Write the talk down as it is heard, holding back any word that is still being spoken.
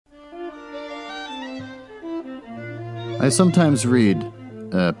I sometimes read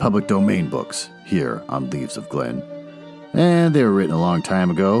public domain books here on Leaves of Glen, and they were written a long time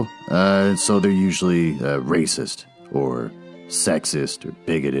ago, so they're usually racist or sexist or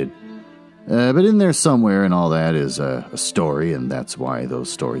bigoted. But in there somewhere and all that is a story, and that's why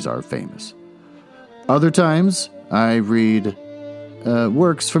those stories are famous. Other times, I read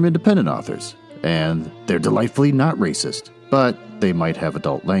works from independent authors, and they're delightfully not racist, but they might have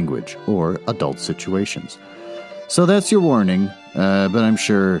adult language or adult situations. So that's your warning, but I'm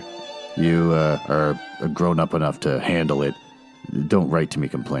sure you are grown up enough to handle it. Don't write to me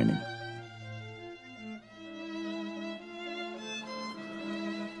complaining.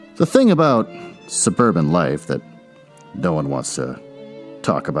 The thing about suburban life that no one wants to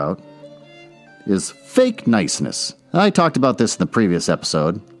talk about is fake niceness. I talked about this in the previous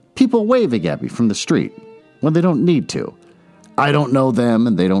episode. People waving at me from the street when they don't need to. I don't know them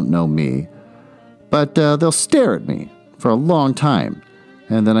and they don't know me. But they'll stare at me for a long time.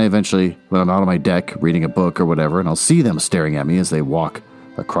 And then I eventually, when I'm out on my deck reading a book or whatever, and I'll see them staring at me as they walk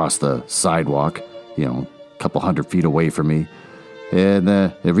across the sidewalk, a couple 100 feet away from me. And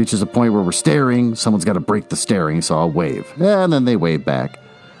it reaches a point where we're staring. Someone's got to break the staring, so I'll wave. And then they wave back.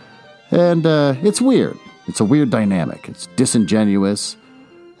 And it's weird. It's a weird dynamic. It's disingenuous.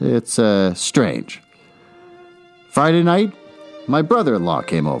 It's strange. Friday night, my brother-in-law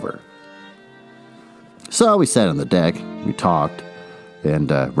came over. So we sat on the deck, we talked,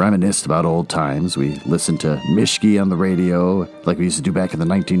 and reminisced about old times. We listened to Mishki on the radio, like we used to do back in the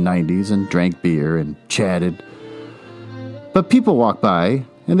 1990s, and drank beer and chatted. But people walked by,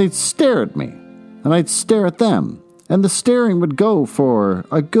 and they'd stare at me, and I'd stare at them, and the staring would go for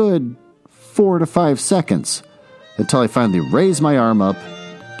a good 4 to 5 seconds, until I finally raise my arm up,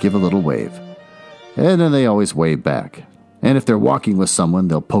 give a little wave, and then they always wave back. And if they're walking with someone,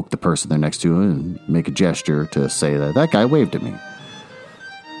 they'll poke the person they're next to and make a gesture to say that guy waved at me.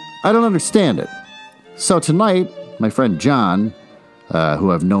 I don't understand it. So tonight, my friend John,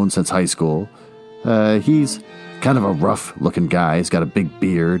 who I've known since high school, he's kind of a rough-looking guy. He's got a big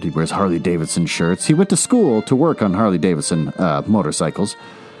beard. He wears Harley-Davidson shirts. He went to school to work on Harley-Davidson motorcycles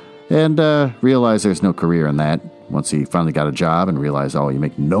and realized there's no career in that. Once he finally got a job and realized, you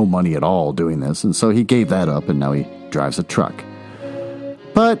make no money at all doing this. And so he gave that up, and now he drives a truck.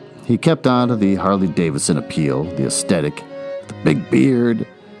 But he kept on to the Harley-Davidson appeal, the aesthetic, the big beard,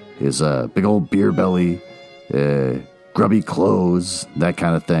 his big old beer belly, grubby clothes, that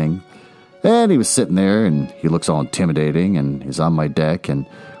kind of thing. And he was sitting there, and he looks all intimidating, and he's on my deck, and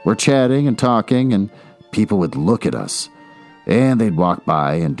we're chatting and talking, and people would look at us. And they'd walk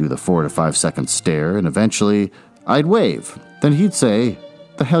by and do the 4 to 5 second stare, and eventually I'd wave. Then he'd say,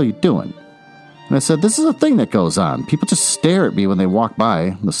 "The hell you doing?" And I said, "This is a thing that goes on. People just stare at me when they walk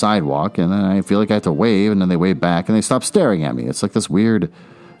by the sidewalk, and then I feel like I have to wave, and then they wave back, and they stop staring at me. It's like this weird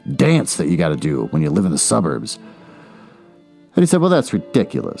dance that you got to do when you live in the suburbs." And he said, "Well, that's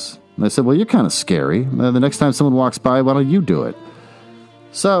ridiculous." And I said, "Well, you're kind of scary. The next time someone walks by, why don't you do it?"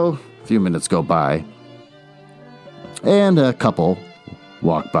 So a few minutes go by, and a couple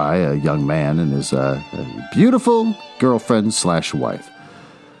walk by, a young man and his beautiful girlfriend/wife.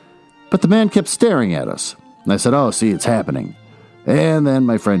 But the man kept staring at us. And I said, "Oh, see, it's happening." And then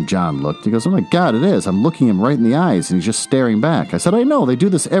my friend John looked. He goes, "Oh my God, it is. I'm looking him right in the eyes, and he's just staring back." I said, "I know. They do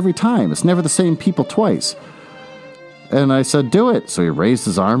this every time. It's never the same people twice." And I said, "Do it." So he raised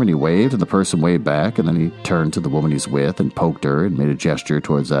his arm, and he waved, and the person waved back. And then he turned to the woman he's with and poked her and made a gesture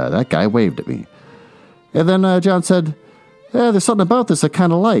towards that guy waved at me. And then John said, "Yeah, there's something about this I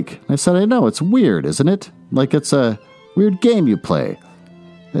kind of like." And I said, "I know. It's weird, isn't it? Like it's a weird game you play.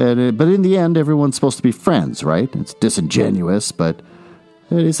 But in the end, everyone's supposed to be friends, right? It's disingenuous, but..."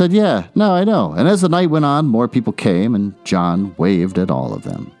 And he said, "Yeah, no, I know." And as the night went on, more people came, and John waved at all of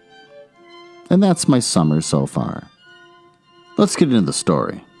them. And that's my summer so far. Let's get into the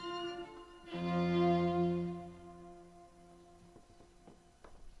story.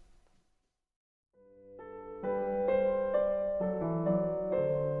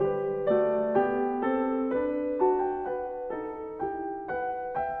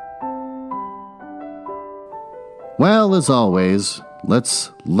 Well, as always,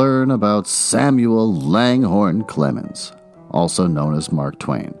 let's learn about Samuel Langhorne Clemens, also known as Mark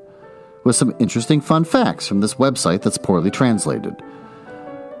Twain, with some interesting fun facts from this website that's poorly translated.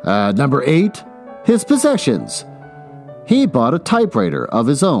 Number 8, his possessions. He bought a typewriter of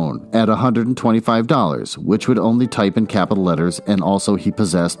his own at $125, which would only type in capital letters, and also he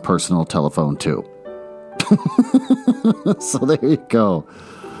possessed personal telephone too. So there you go.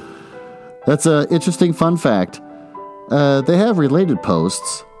 That's an interesting fun fact. They have related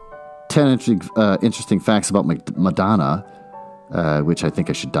posts 10 interesting facts about Madonna, which I think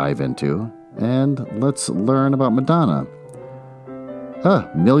I should dive into. And let's learn about Madonna.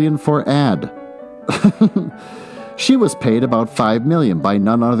 Million for ad. She was paid about $5 million by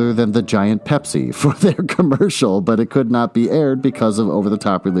none other than the giant Pepsi for their commercial, but it could not be aired because of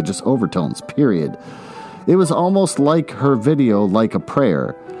over-the-top religious overtones, period. It was almost like her video Like a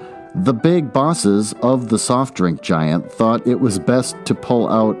Prayer. The big bosses of the soft drink giant thought it was best to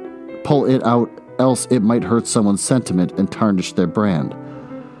pull it out, else it might hurt someone's sentiment and tarnish their brand.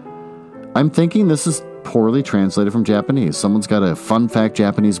 I'm thinking this is poorly translated from Japanese. Someone's got a fun fact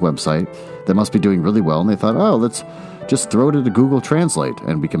Japanese website that must be doing really well, and they thought, let's just throw it into Google Translate,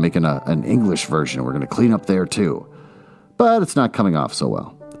 and we can make an English version. We're going to clean up there, too. But it's not coming off so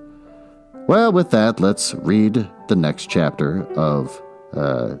well. Well, with that, let's read the next chapter of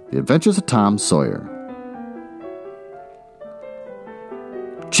The Adventures of Tom Sawyer.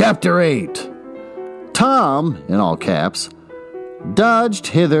 Chapter 8. Tom, in all caps, dodged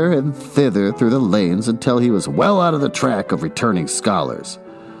hither and thither through the lanes until he was well out of the track of returning scholars,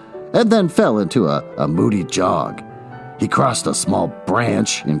 and then fell into a moody jog. He crossed a small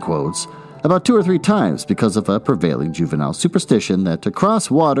branch, in quotes, about 2 or 3 times because of a prevailing juvenile superstition that to cross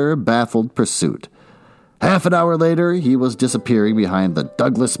water baffled pursuit. Half an hour later, he was disappearing behind the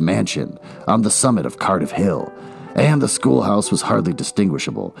Douglas Mansion on the summit of Cardiff Hill, and the schoolhouse was hardly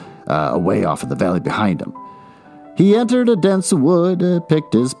distinguishable, away off in the valley behind him. He entered a dense wood,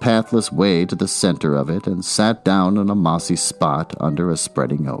 picked his pathless way to the center of it, and sat down on a mossy spot under a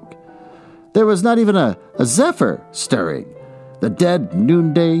spreading oak. There was not even a zephyr stirring. The dead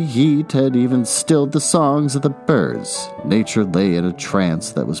noonday heat had even stilled the songs of the birds. Nature lay in a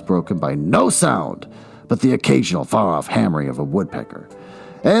trance that was broken by no sound but the occasional far-off hammering of a woodpecker,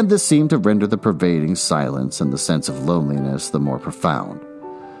 and this seemed to render the pervading silence and the sense of loneliness the more profound.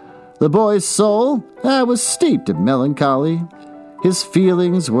 The boy's soul was steeped in melancholy. His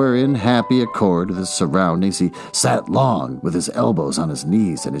feelings were in happy accord with his surroundings. He sat long with his elbows on his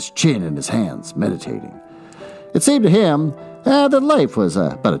knees and his chin in his hands, meditating. It seemed to him that life was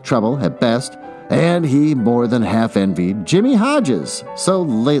but a trouble at best, and he more than half envied Jimmy Hodges, so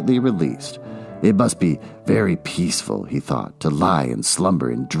lately released. It must be very peaceful, he thought, to lie and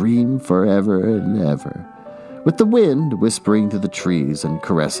slumber and dream forever and ever, with the wind whispering through the trees and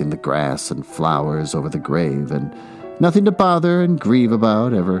caressing the grass and flowers over the grave, and nothing to bother and grieve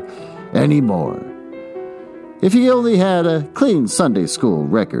about ever any more. If he only had a clean Sunday school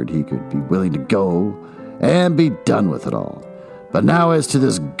record, he could be willing to go and be done with it all. But now as to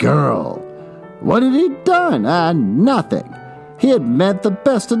this girl, what had he done? Nothing. He had meant the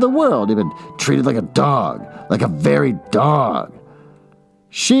best in the world. He'd been treated like a dog, like a very dog.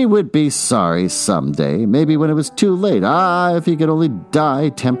 She would be sorry someday, maybe when it was too late. If he could only die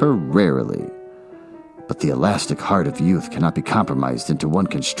temporarily. But the elastic heart of youth cannot be compromised into one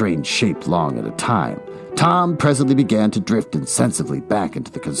constrained shape long at a time. Tom presently began to drift insensibly back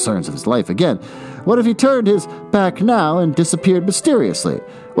into the concerns of his life again. What if he turned his back now and disappeared mysteriously?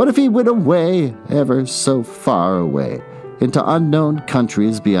 What if he went away, ever so far away, into unknown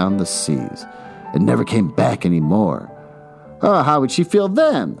countries beyond the seas, and never came back any more? How would she feel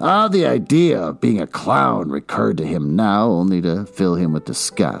then? The idea of being a clown recurred to him now, only to fill him with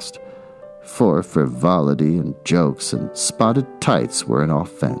disgust. For frivolity and jokes and spotted tights were an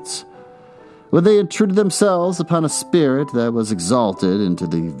offense. When they intruded themselves upon a spirit that was exalted into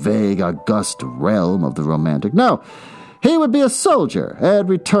the vague, august realm of the romantic. No, he would be a soldier and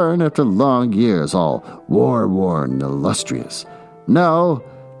return after long years, all war-worn and illustrious. No,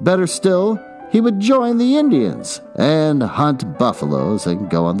 better still, he would join the Indians and hunt buffaloes and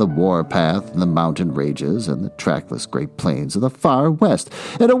go on the war path in the mountain ranges and the trackless great plains of the far west.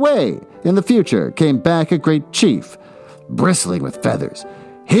 And away, in the future, came back a great chief, bristling with feathers,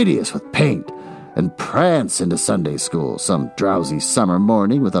 hideous with paint, and prance into Sunday school some drowsy summer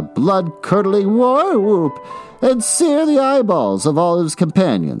morning with a blood-curdling war whoop, and sear the eyeballs of all his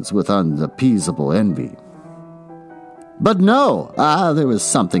companions with unappeasable envy. But no, there was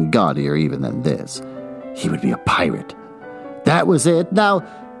something gaudier even than this. He would be a pirate. That was it. Now,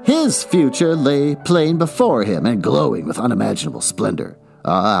 his future lay plain before him and glowing with unimaginable splendor.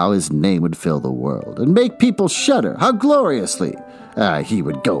 How his name would fill the world and make people shudder. How gloriously he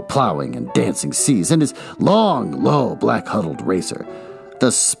would go plowing in dancing seas in his long, low, black-huddled racer,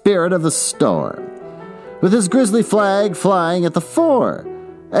 the spirit of the storm, with his grizzly flag flying at the fore.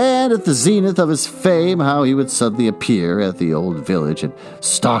 And at the zenith of his fame, how he would suddenly appear at the old village and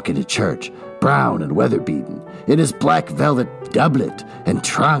stalk into church, brown and weather-beaten, in his black velvet doublet and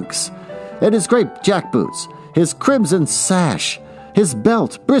trunks, and his great jackboots, his crimson sash, his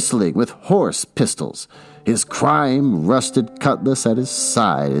belt bristling with horse pistols, his crime-rusted cutlass at his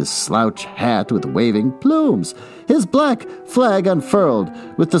side, his slouch hat with waving plumes, his black flag unfurled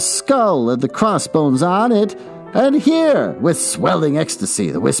with the skull and the crossbones on it, and here, with swelling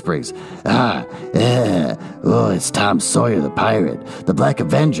ecstasy, the whisperings, it's Tom Sawyer the pirate, the Black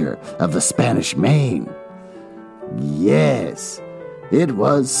Avenger of the Spanish Main. Yes, it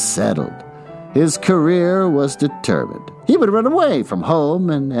was settled. His career was determined. He would run away from home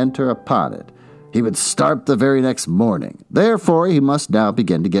and enter upon it. He would start the very next morning. Therefore, he must now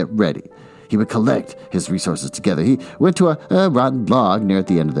begin to get ready. He would collect his resources together. He went to a rotten log near at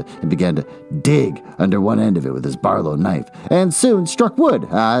the end of it and began to dig under one end of it with his Barlow knife, and soon struck wood.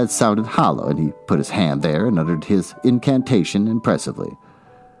 It sounded hollow, and he put his hand there and uttered his incantation impressively.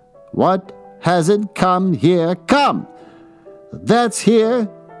 What hasn't come here, come! That's here,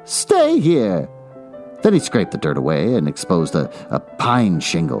 stay here! Then he scraped the dirt away and exposed a pine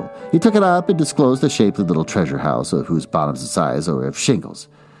shingle. He took it up and disclosed the shapely little treasure house, of whose bottoms and sides were of shingles.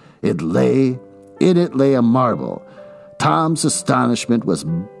 In it lay a marble. Tom's astonishment was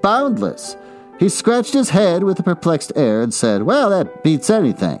boundless. He scratched his head with a perplexed air and said, "Well, that beats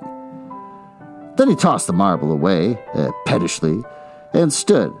anything." Then he tossed the marble away, pettishly, and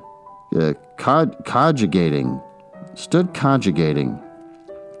stood conjugating.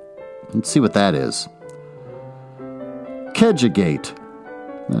 Let's see what that is. Kedjugate.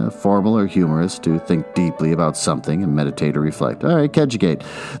 Formal or humorous, to think deeply about something and meditate or reflect. All right, kedjugate.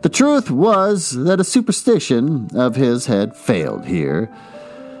 The truth was that a superstition of his had failed here,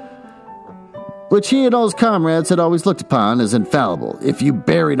 which he and all his comrades had always looked upon as infallible. If you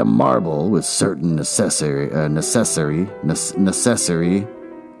buried a marble with certain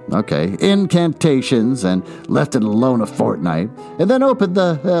incantations and left it alone a fortnight, and then opened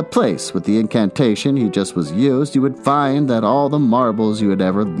the place with the incantation he just was used, you would find that all the marbles you had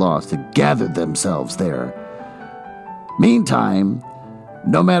ever lost had gathered themselves there. Meantime,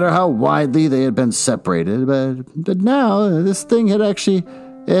 no matter how widely they had been separated, but now this thing had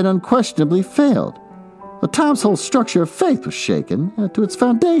unquestionably failed. But Tom's whole structure of faith was shaken to its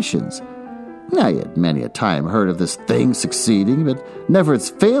foundations. Now, he had many a time heard of this thing succeeding, but never its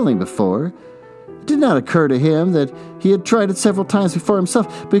failing before. It did not occur to him that he had tried it several times before himself,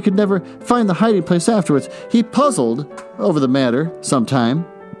 but he could never find the hiding place afterwards. He puzzled over the matter some time,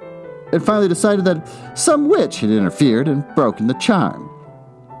 and finally decided that some witch had interfered and broken the charm.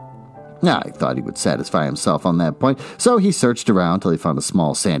 Now, he thought he would satisfy himself on that point, so he searched around till he found a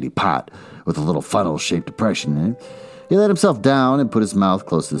small sandy pot with a little funnel-shaped depression in it. He let himself down and put his mouth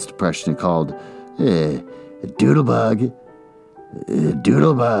close to this depression and called, Doodlebug,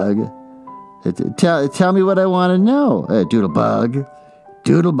 Doodlebug. Tell me what I want to know, Doodlebug,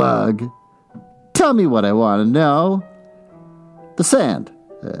 Doodlebug. Tell me what I want to know. The sand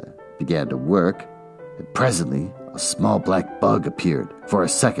began to work, and presently a small black bug appeared for a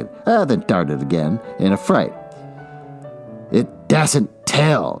second, then darted again in a fright. It dasn't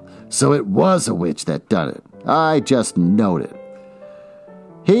tell, so it was a witch that done it. I just knowed it.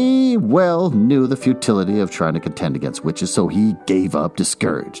 He well knew the futility of trying to contend against witches, so he gave up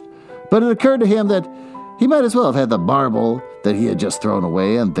discouraged. But it occurred to him that he might as well have had the marble that he had just thrown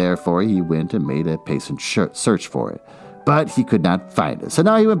away, and therefore he went and made a patient search for it. But he could not find it. So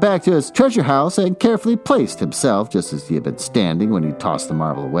now he went back to his treasure house and carefully placed himself just as he had been standing when he tossed the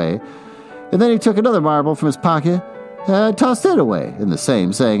marble away. And then he took another marble from his pocket and tossed it away in the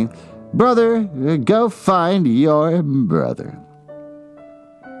same, saying, "Brother, go find your brother."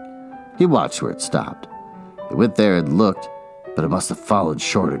 He watched where it stopped. He went there and looked, but it must have fallen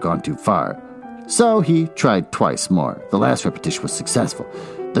short or gone too far. So he tried twice more. The last repetition was successful.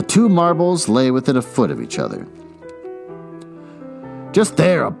 The two marbles lay within a foot of each other. Just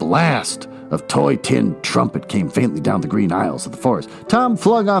there, a blast of toy tin trumpet came faintly down the green aisles of the forest. Tom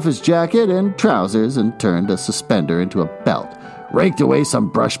flung off his jacket and trousers and turned a suspender into a belt, raked away some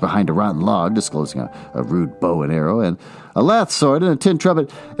brush behind a rotten log, disclosing a rude bow and arrow, and a lath sword and a tin trumpet,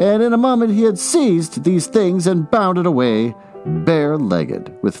 and in a moment he had seized these things and bounded away,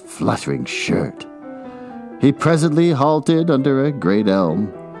 bare-legged, with fluttering shirt. He presently halted under a great elm,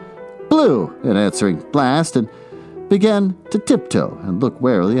 blew an answering blast, and began to tiptoe and look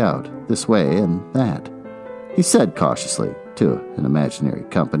warily out, this way and that. He said cautiously to an imaginary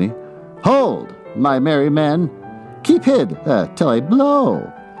company, "Hold, my merry men! Keep hid till I blow."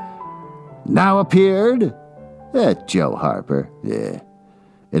 Now appeared Joe Harper,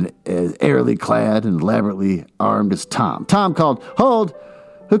 and airily clad and elaborately armed as Tom. Tom called, "Hold!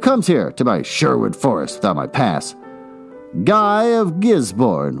 Who comes here to my Sherwood forest without my pass?" "Guy of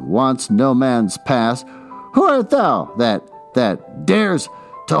Gisborne wants no man's pass. Who art thou that that dares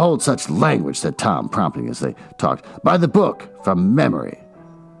to hold such language, said Tom, prompting as they talked, by the book, from memory.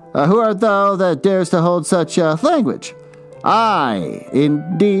 Who art thou that dares to hold such language? I,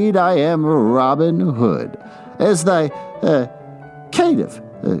 indeed, I am Robin Hood, as thy caitiff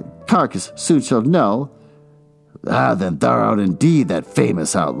carcass soon shall know. Then thou art indeed that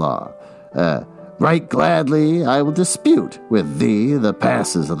famous outlaw. Right gladly I will dispute with thee the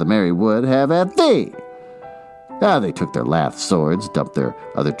passes of the merry wood have at thee. They took their lath swords, dumped their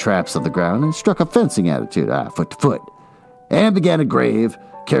other traps on the ground, and struck a fencing attitude, foot to foot, and began a grave,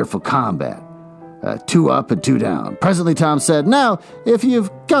 careful combat. 2 up and 2 down. Presently Tom said, Now, if you've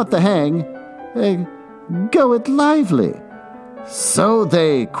got the hang, go it lively. So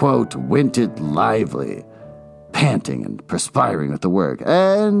they, quote, went it lively, panting and perspiring with the work,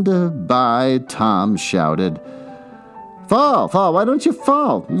 and by Tom shouted, Fall, why don't you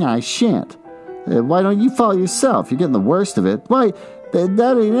fall? I shan't. Why don't you fall yourself? You're getting the worst of it. Why,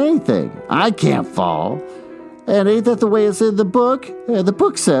 that ain't anything. I can't fall. And ain't that the way it's in the book? The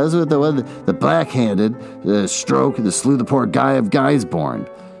book says the black-handed stroke that slew the poor guy of Guysborne.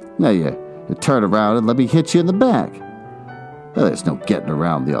 Now you turn around and let me hit you in the back. Well, there's no getting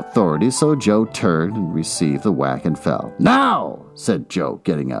around the authorities, so Joe turned and received the whack and fell. Now, said Joe,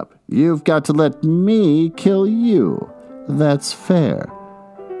 getting up, you've got to let me kill you. That's fair.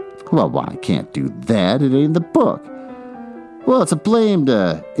 Well, I can't do that. It ain't in the book. Well, it's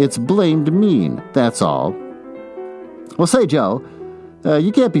blamed mean, that's all. Well, say, Joe,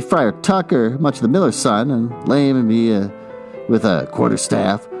 you can't be Friar Tuck or much of the miller's son and lame me with a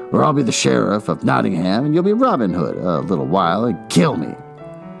quarterstaff, or I'll be the sheriff of Nottingham and you'll be Robin Hood a little while and kill me.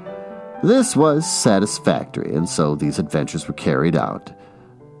 This was satisfactory, and so these adventures were carried out.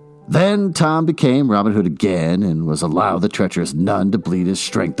 Then Tom became Robin Hood again and was allowed the treacherous nun to bleed his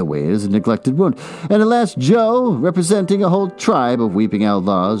strength away as a neglected wound. And at last Joe, representing a whole tribe of weeping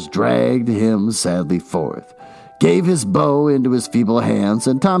outlaws, dragged him sadly forth, gave his bow into his feeble hands,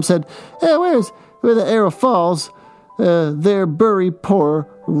 and Tom said, where the arrow falls, there bury poor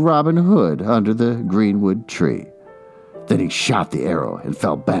Robin Hood under the greenwood tree. Then he shot the arrow and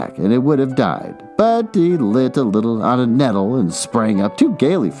fell back, and it would have died. But he lit a little on a nettle and sprang up too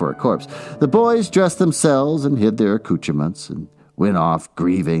gaily for a corpse. The boys dressed themselves and hid their accoutrements and went off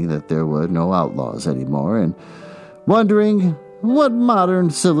grieving that there were no outlaws anymore and wondering what modern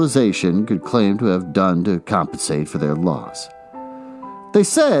civilization could claim to have done to compensate for their loss. They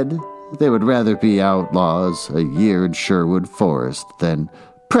said they would rather be outlaws a year in Sherwood Forest than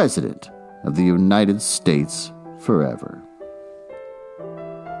President of the United States forever.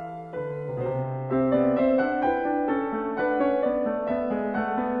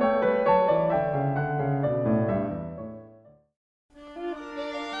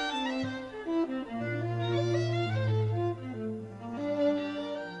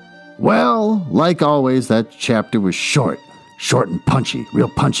 Well, like always, that chapter was short and punchy, real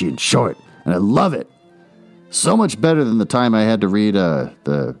punchy and short, and I love it. So much better than the time I had to read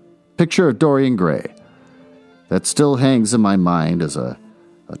the Picture of Dorian Gray. That still hangs in my mind as a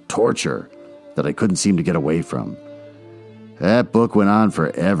torture that I couldn't seem to get away from. That book went on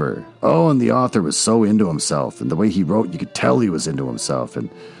forever. Oh, and the author was so into himself, and the way he wrote, you could tell he was into himself, and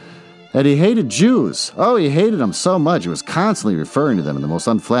he hated Jews. Oh, he hated them so much, he was constantly referring to them in the most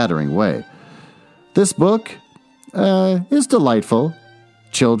unflattering way. This book is delightful.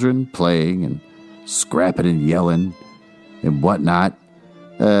 Children playing and scrapping and yelling and whatnot.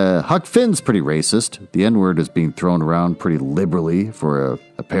 Huck Finn's pretty racist. The N-word is being thrown around pretty liberally for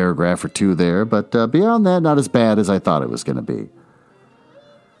a paragraph or two there, but beyond that, not as bad as I thought it was going to be.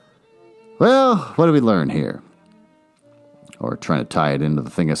 Well, what do we learn here? Or trying to tie it into the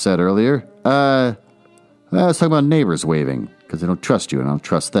thing I said earlier. I was talking about neighbors waving, because they don't trust you and I don't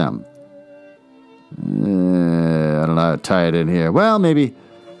trust them. I don't know how to tie it in here. Well, maybe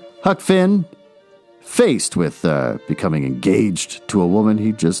Huck Finn, faced with becoming engaged to a woman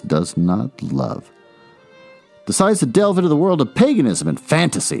he just does not love, decides to delve into the world of paganism and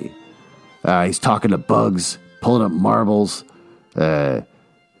fantasy. He's talking to bugs, pulling up marbles.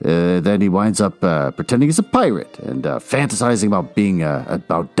 Then he winds up pretending he's a pirate and fantasizing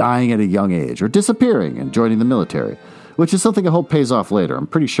about dying at a young age or disappearing and joining the military, which is something I hope pays off later. I'm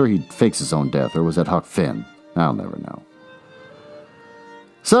pretty sure he fakes his own death, or was that Huck Finn? I'll never know.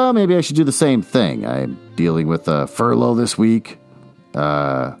 So maybe I should do the same thing. I'm dealing with a furlough this week.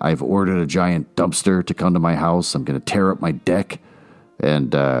 I've ordered a giant dumpster to come to my house. I'm going to tear up my deck,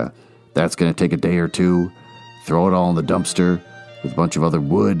 and that's going to take a day or two. Throw it all in the dumpster with a bunch of other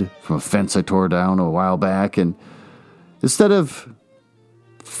wood from a fence I tore down a while back. And instead of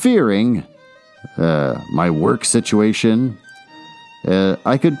fearing my work situation.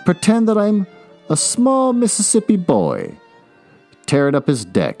 I could pretend that I'm a small Mississippi boy, tearing up his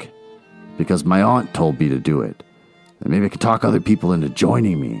deck because my aunt told me to do it. And maybe I could talk other people into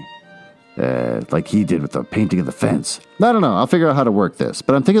joining me, like he did with the painting of the fence. I don't know. I'll figure out how to work this.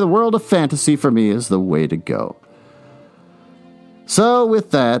 But I'm thinking the world of fantasy for me is the way to go. So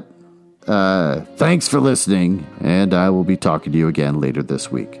with that, thanks for listening, and I will be talking to you again later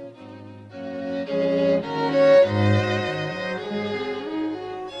this week.